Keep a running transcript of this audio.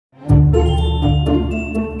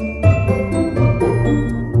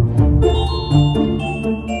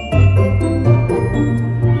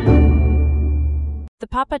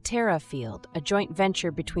Papa-Terra field, a joint venture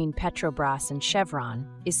between Petrobras and Chevron,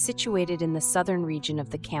 is situated in the southern region of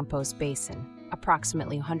the Campos Basin,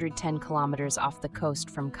 approximately 110 kilometers off the coast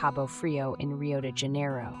from Cabo Frio in Rio de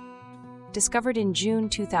Janeiro. Discovered in June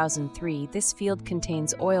 2003, this field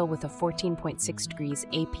contains oil with a 14.6 degrees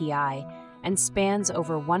API and spans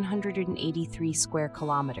over 183 square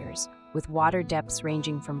kilometers, with water depths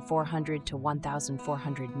ranging from 400 to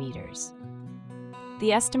 1,400 meters.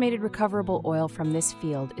 The estimated recoverable oil from this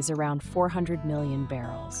field is around 400 million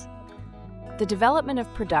barrels. The development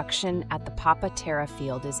of production at the Papa-Terra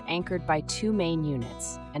field is anchored by two main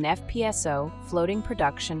units, an FPSO, floating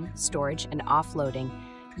production, storage, and offloading,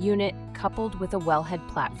 unit coupled with a Wellhead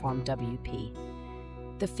Platform WP.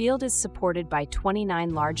 The field is supported by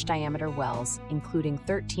 29 large-diameter wells, including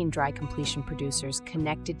 13 dry completion producers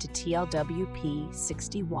connected to TLP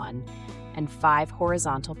P61 and 5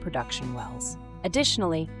 horizontal production wells.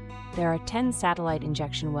 Additionally, there are 10 satellite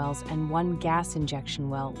injection wells and 1 gas injection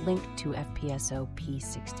well linked to FPSO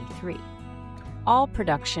P-63. All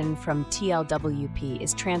production from TLWP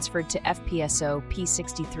is transferred to FPSO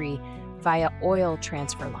P-63 via oil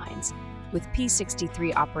transfer lines, with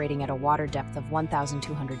P-63 operating at a water depth of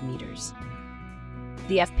 1,200 meters.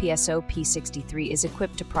 The FPSO P-63 is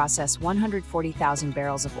equipped to process 140,000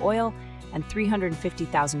 barrels of oil and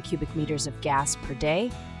 350,000 cubic meters of gas per day,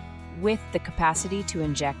 with the capacity to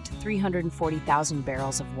inject 340,000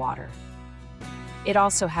 barrels of water. It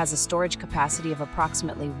also has a storage capacity of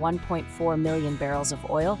approximately 1.4 million barrels of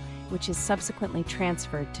oil, which is subsequently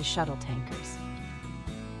transferred to shuttle tankers.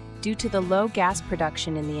 Due to the low gas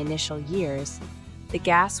production in the initial years, the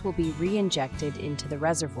gas will be re-injected into the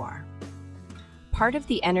reservoir. Part of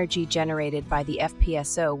the energy generated by the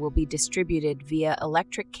FPSO will be distributed via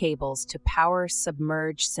electric cables to power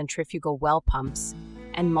submerged centrifugal well pumps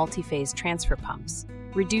and multi-phase transfer pumps,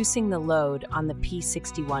 reducing the load on the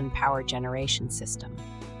P61 power generation system.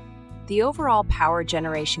 The overall power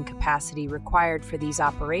generation capacity required for these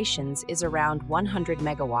operations is around 100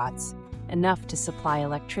 megawatts, enough to supply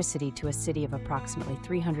electricity to a city of approximately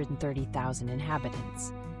 330,000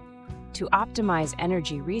 inhabitants. To optimize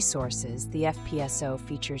energy resources, the FPSO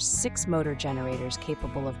features 6 motor generators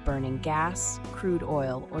capable of burning gas, crude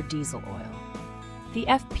oil, or diesel oil. The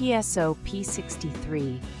FPSO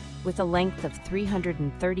P-63, with a length of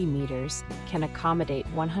 330 meters, can accommodate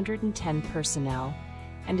 110 personnel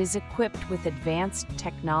and is equipped with advanced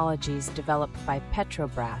technologies developed by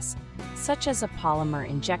Petrobras, such as a polymer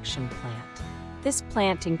injection plant. This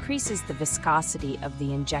plant increases the viscosity of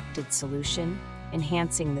the injected solution,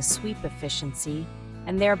 enhancing the sweep efficiency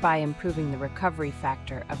and thereby improving the recovery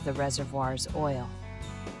factor of the reservoir's oil.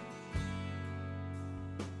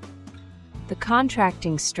 The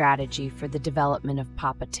contracting strategy for the development of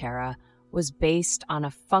Papa-Terra was based on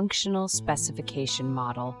a functional specification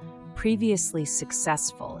model previously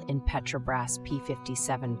successful in Petrobras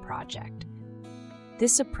P57 project.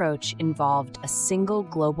 This approach involved a single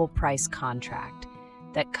global price contract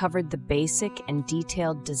that covered the basic and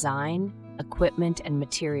detailed design, equipment and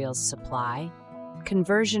materials supply,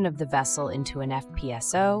 conversion of the vessel into an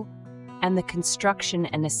FPSO, and the construction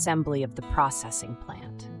and assembly of the processing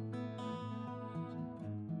plant.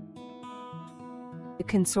 The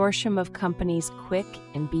consortium of companies Quick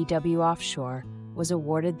and BW Offshore was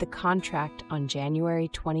awarded the contract on January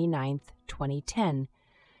 29, 2010,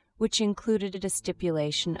 which included a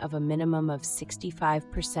stipulation of a minimum of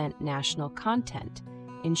 65% national content,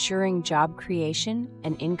 ensuring job creation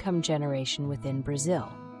and income generation within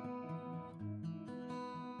Brazil.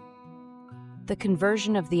 The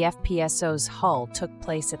conversion of the FPSO's hull took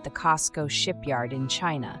place at the COSCO shipyard in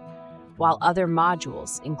China, while other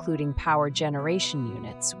modules, including power generation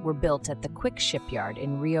units, were built at the Quick shipyard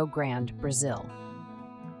in Rio Grande, Brazil.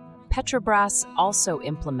 Petrobras also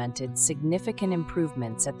implemented significant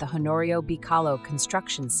improvements at the Honorio Bicalo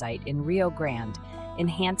construction site in Rio Grande,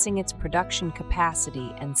 enhancing its production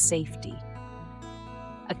capacity and safety.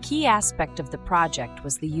 A key aspect of the project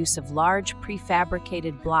was the use of large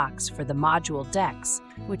prefabricated blocks for the module decks,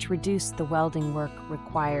 which reduced the welding work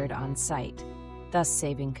required on site, thus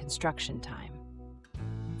saving construction time.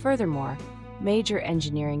 Furthermore, major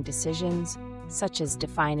engineering decisions, such as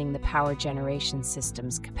defining the power generation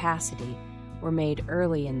system's capacity, were made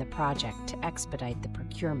early in the project to expedite the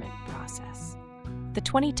procurement process. The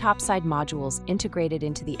 20 topside modules integrated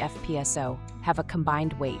into the FPSO have a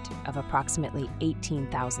combined weight of approximately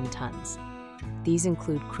 18,000 tons. These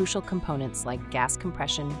include crucial components like gas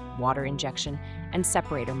compression, water injection, and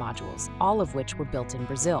separator modules, all of which were built in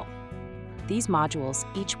Brazil. These modules,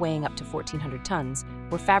 each weighing up to 1,400 tons,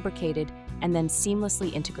 were fabricated and then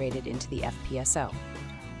seamlessly integrated into the FPSO.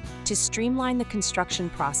 To streamline the construction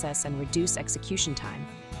process and reduce execution time,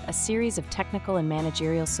 a series of technical and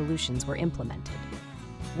managerial solutions were implemented.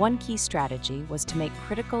 One key strategy was to make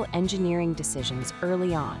critical engineering decisions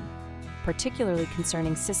early on, particularly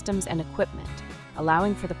concerning systems and equipment,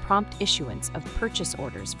 allowing for the prompt issuance of purchase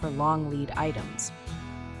orders for long lead items.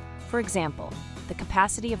 For example, the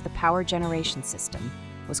capacity of the power generation system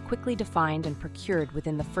was quickly defined and procured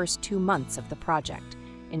within the first 2 months of the project,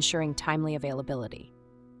 ensuring timely availability.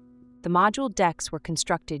 The module decks were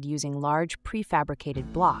constructed using large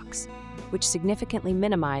prefabricated blocks, which significantly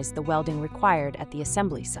minimized the welding required at the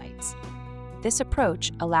assembly sites. This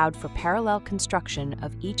approach allowed for parallel construction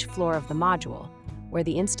of each floor of the module, where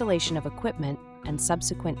the installation of equipment and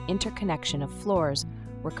subsequent interconnection of floors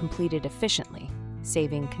were completed efficiently,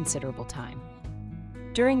 saving considerable time.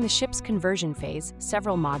 During the ship's conversion phase,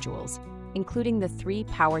 several modules, including the 3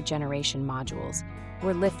 power generation modules,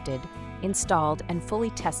 were lifted, installed, and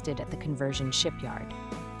fully tested at the conversion shipyard.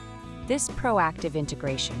 This proactive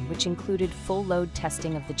integration, which included full load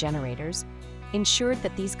testing of the generators, ensured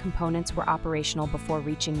that these components were operational before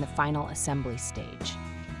reaching the final assembly stage.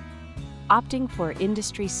 Opting for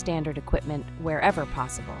industry-standard equipment wherever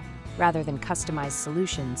possible, rather than customized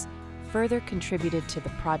solutions, further contributed to the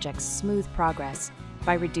project's smooth progress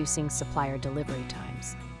by reducing supplier delivery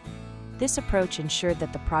times. This approach ensured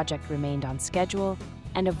that the project remained on schedule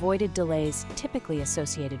and avoided delays typically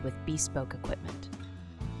associated with bespoke equipment.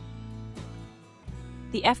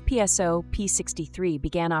 The FPSO P-63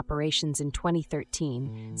 began operations in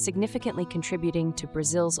 2013, significantly contributing to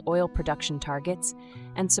Brazil's oil production targets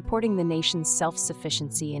and supporting the nation's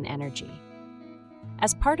self-sufficiency in energy.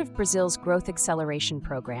 As part of Brazil's growth acceleration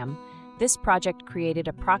program, this project created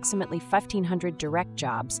approximately 1,500 direct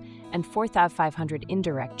jobs and 4,500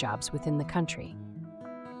 indirect jobs within the country.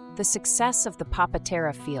 The success of the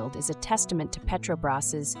Papa-Terra field is a testament to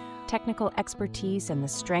Petrobras's technical expertise and the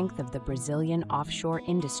strength of the Brazilian offshore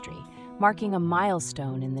industry, marking a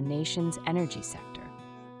milestone in the nation's energy sector.